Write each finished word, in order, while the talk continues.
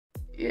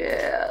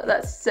Yeah,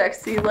 that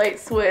sexy light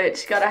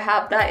switch. Gotta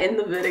have that in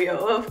the video,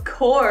 of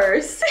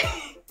course.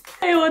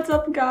 Hey, what's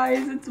up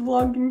guys? It's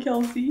Vloggin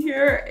Kelsey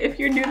here. If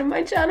you're new to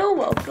my channel,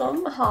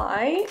 welcome.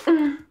 Hi.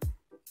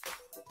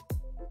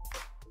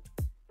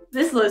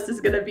 This list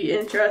is gonna be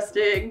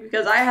interesting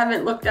because I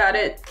haven't looked at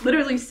it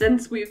literally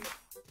since we've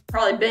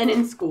probably been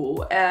in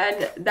school,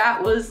 and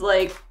that was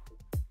like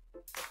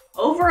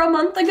over a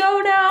month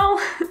ago now.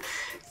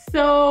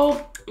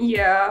 So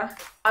yeah,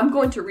 I'm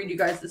going to read you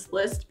guys this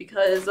list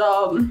because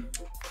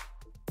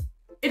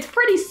it's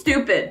pretty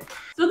stupid.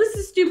 So this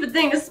is stupid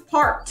thing. This is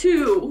part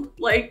 2.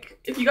 Like,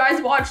 if you guys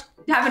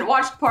haven't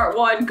watched part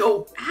 1,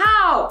 go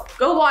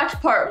watch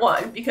part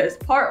 1 because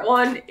part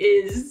 1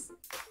 is,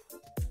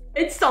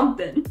 it's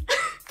something.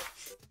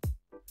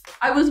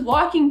 I was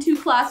walking to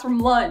class from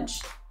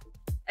lunch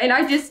and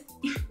I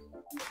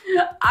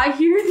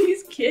hear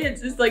these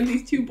kids, it's like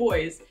these 2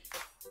 boys,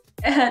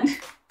 and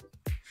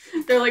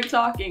they're like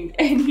talking,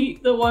 and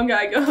the one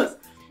guy goes,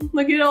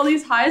 "Look at all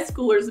these high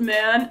schoolers,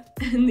 man."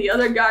 And the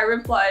other guy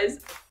replies,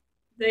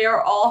 "They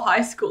are all high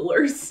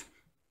schoolers."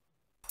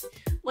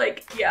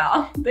 Like,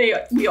 yeah,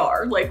 we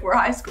are. Like, we're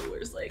high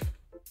schoolers. Like,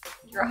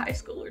 you're a high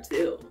schooler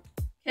too.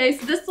 Okay,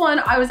 so this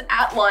one, I was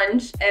at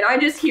lunch, and I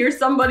just hear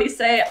somebody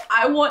say,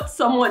 "I want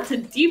someone to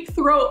deep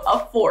throat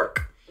a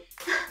fork."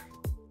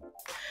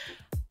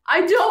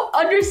 I don't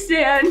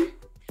understand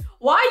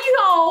why you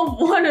all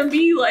want to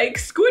be like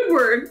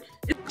Squidward.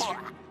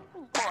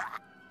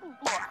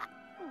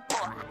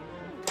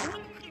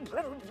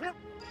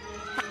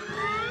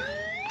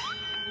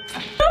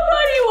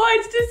 Nobody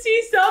wants to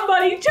see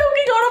somebody choking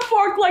on a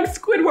fork like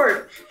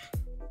Squidward.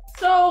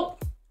 So,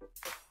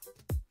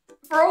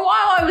 for a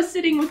while I was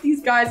sitting with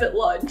these guys at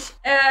lunch,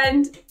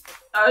 and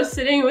I was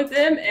sitting with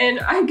him, and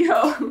I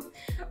go,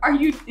 "Are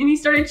you," and he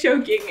started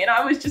choking, and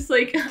I was just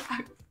like,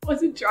 I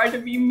wasn't trying to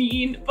be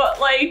mean, but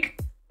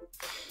like,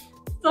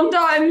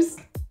 sometimes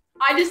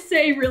I just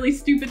say really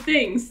stupid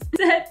things.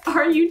 He said,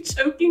 "Are you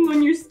choking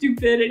on your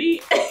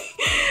stupidity?"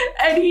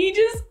 And he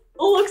just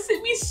looks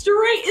at me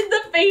straight in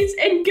the face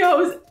and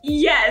goes,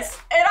 "Yes."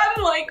 And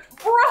I'm like,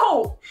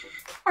 bro,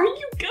 are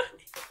you good?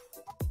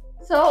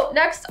 So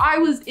next, I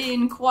was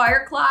in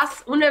choir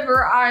class.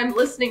 Whenever I'm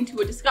listening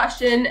to a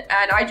discussion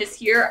and I just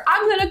hear,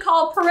 "I'm gonna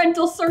call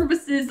parental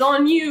services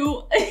on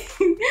you."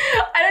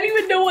 I don't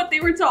even know what they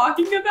were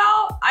talking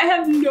about. I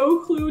have no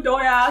clue,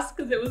 don't ask,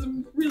 because it was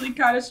really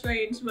kind of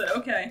strange, but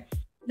okay.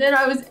 Then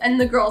I was in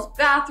the girls'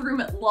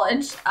 bathroom at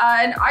lunch,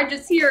 and I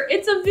just hear,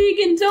 "It's a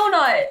vegan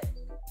donut."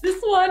 This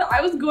one,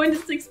 I was going to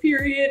 6th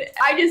period.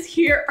 I just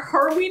hear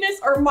her weenus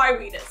or my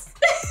weenus.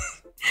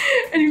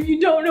 And if you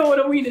don't know what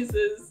a weenus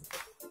is,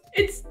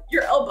 it's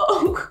your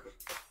elbow.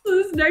 So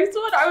this next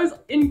one, I was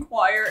in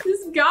choir.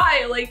 This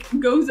guy like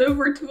goes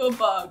over to a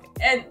bug,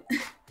 and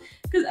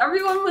because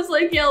everyone was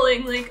like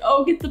yelling like,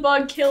 "Oh, get the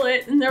bug, kill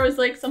it." And there was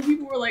like, some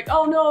people were like,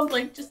 "Oh no,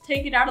 like just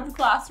take it out of the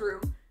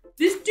classroom."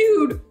 This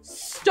dude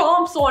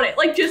stomps on it,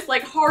 like just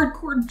like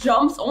hardcore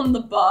jumps on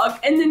the bug,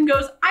 and then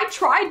goes, "I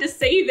tried to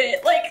save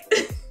it." Like,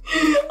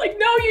 like,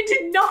 no, you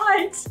did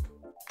not.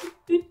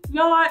 You did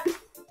not.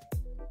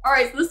 All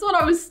right, so this one,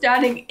 I was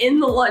standing in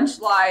the lunch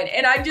line,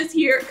 and I just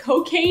hear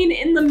 "cocaine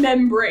in the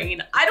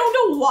membrane." I don't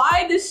know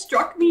why this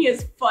struck me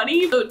as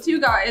funny. So 2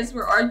 guys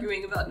were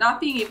arguing about not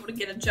being able to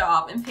get a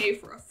job and pay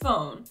for a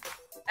phone.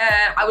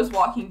 And I was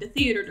walking to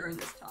theater during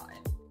this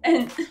time.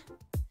 And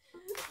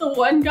the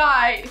one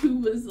guy who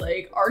was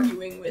like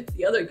arguing with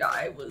the other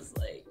guy was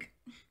like,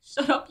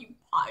 "Shut up, you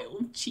pile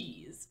of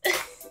cheese."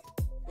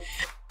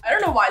 I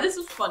don't know why this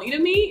was funny to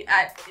me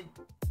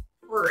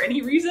for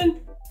any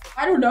reason.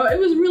 I don't know, it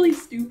was really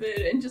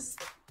stupid and just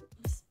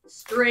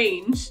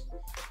strange.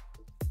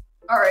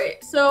 All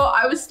right, so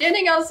I was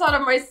standing outside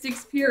of my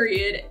 6th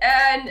period,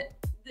 and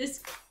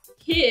this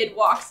kid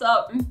walks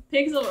up and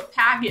picks up a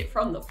packet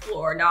from the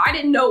floor. Now, I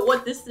didn't know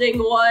what this thing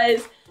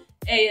was,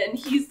 and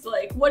he's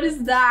like, "What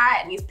is that?"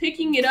 And he's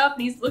picking it up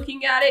and he's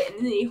looking at it, and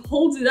then he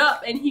holds it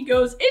up and he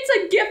goes, "It's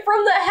a gift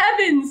from the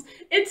heavens.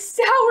 It's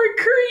sour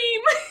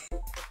cream."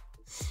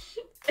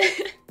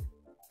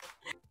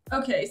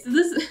 Okay, so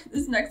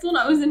this next one,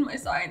 I was in my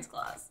science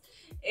class,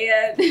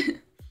 and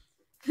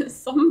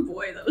some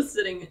boy that was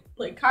sitting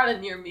like kind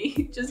of near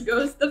me just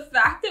goes, "The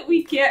fact that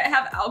we can't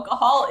have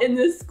alcohol in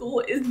this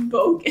school is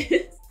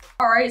bogus."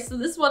 All right, so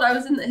this one, I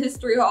was in the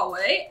history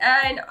hallway,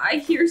 and I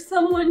hear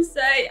someone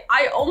say,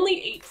 "I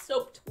only ate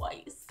soap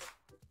twice."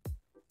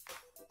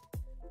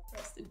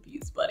 Rest in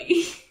peace,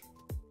 buddy.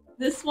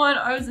 This one,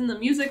 I was in the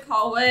music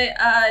hallway,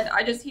 and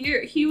I just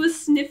hear he was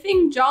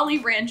sniffing Jolly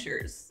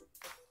Ranchers.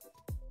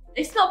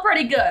 They smell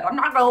pretty good, I'm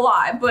not gonna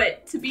lie,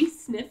 but to be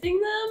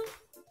sniffing them,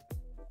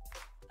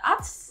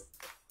 that's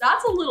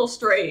a little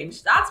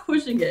strange. That's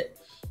pushing it.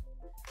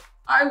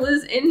 I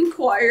was in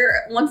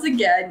choir once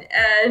again,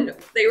 and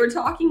they were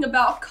talking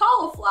about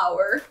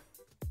cauliflower,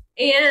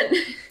 and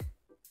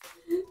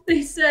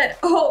they said,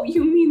 "Oh,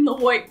 you mean the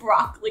white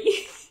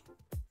broccoli?"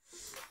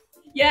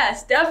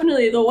 Yes,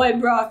 definitely the white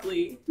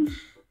broccoli.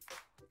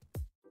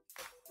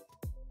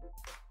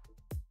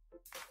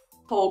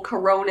 Whole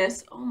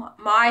Coronas. Oh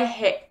my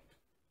hair.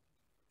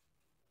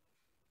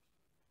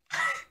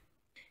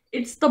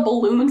 It's the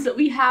balloons that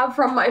we have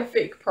from my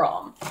fake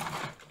prom.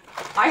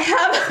 I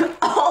have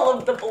all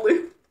of the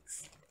balloons.